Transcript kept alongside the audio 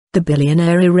The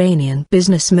billionaire Iranian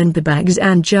businessman Babak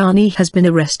Zanjani has been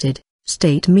arrested,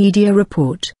 state media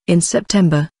report. In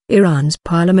September, Iran's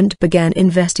parliament began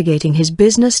investigating his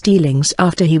business dealings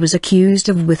after he was accused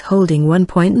of withholding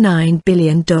 $1.9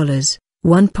 billion,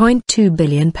 £1.2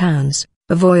 billion,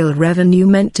 of oil revenue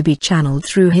meant to be channeled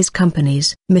through his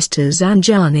companies. Mr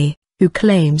Zanjani, who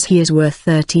claims he is worth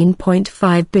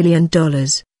 $13.5 billion,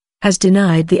 has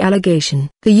denied the allegation.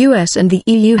 The US and the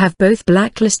EU have both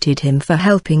blacklisted him for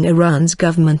helping Iran's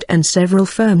government and several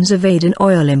firms evade an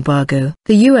oil embargo.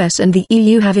 The US and the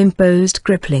EU have imposed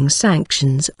crippling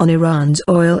sanctions on Iran's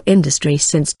oil industry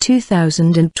since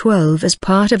 2012 as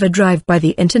part of a drive by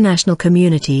the international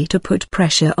community to put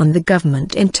pressure on the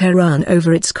government in Tehran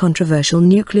over its controversial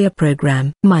nuclear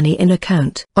program. Money in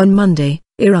account. On Monday,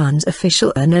 Iran's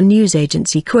official Irna news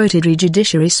agency quoted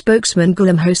judiciary spokesman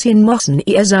Gholamhoseyn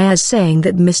Mohseni-Ezhei as saying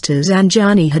that Mr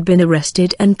Zanjani had been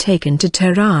arrested and taken to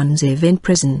Tehran's Evin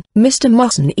prison. Mr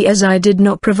Mohseni-Ezhei did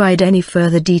not provide any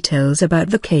further details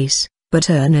about the case, but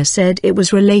Irna said it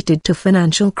was related to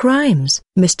financial crimes.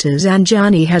 Mr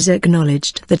Zanjani has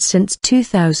acknowledged that since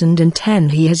 2010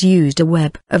 he has used a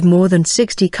web of more than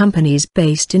 60 companies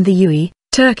based in the UAE,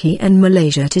 Turkey and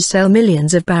Malaysia to sell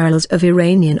millions of barrels of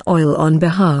Iranian oil on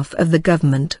behalf of the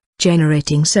government,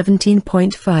 generating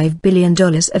 $17.5 billion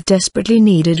of desperately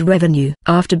needed revenue.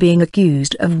 After being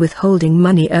accused of withholding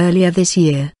money earlier this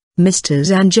year, Mr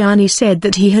Zanjani said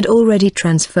that he had already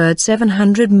transferred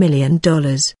 $700 million,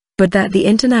 but that the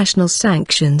international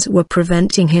sanctions were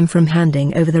preventing him from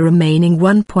handing over the remaining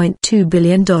 $1.2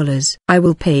 billion. "I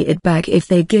will pay it back if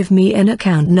they give me an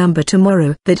account number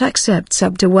tomorrow that accepts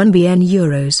up to €1 billion,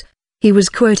 he was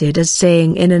quoted as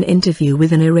saying in an interview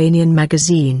with an Iranian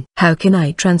magazine. "How can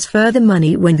I transfer the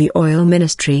money when the oil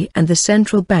ministry and the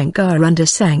central bank are under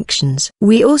sanctions?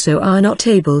 We also are not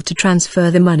able to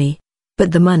transfer the money,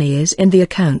 but the money is in the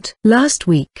account." Last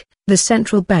week, the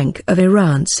Central Bank of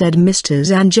Iran said Mr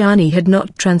Zanjani had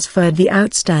not transferred the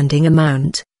outstanding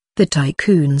amount. The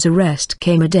tycoon's arrest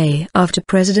came a day after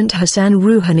President Hassan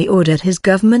Rouhani ordered his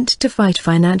government to fight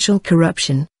financial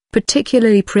corruption,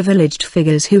 particularly privileged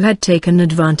figures who had taken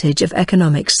advantage of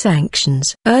economic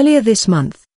sanctions. Earlier this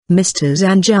month, Mr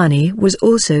Zanjani was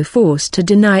also forced to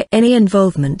deny any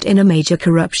involvement in a major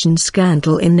corruption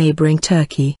scandal in neighboring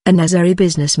Turkey. An Azeri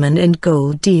businessman and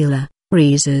gold dealer,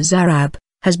 Reza Zarrab,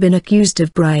 has been accused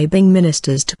of bribing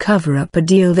ministers to cover up a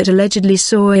deal that allegedly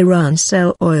saw Iran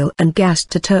sell oil and gas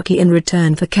to Turkey in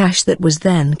return for cash that was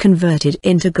then converted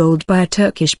into gold by a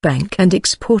Turkish bank and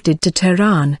exported to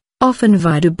Tehran, often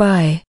via Dubai.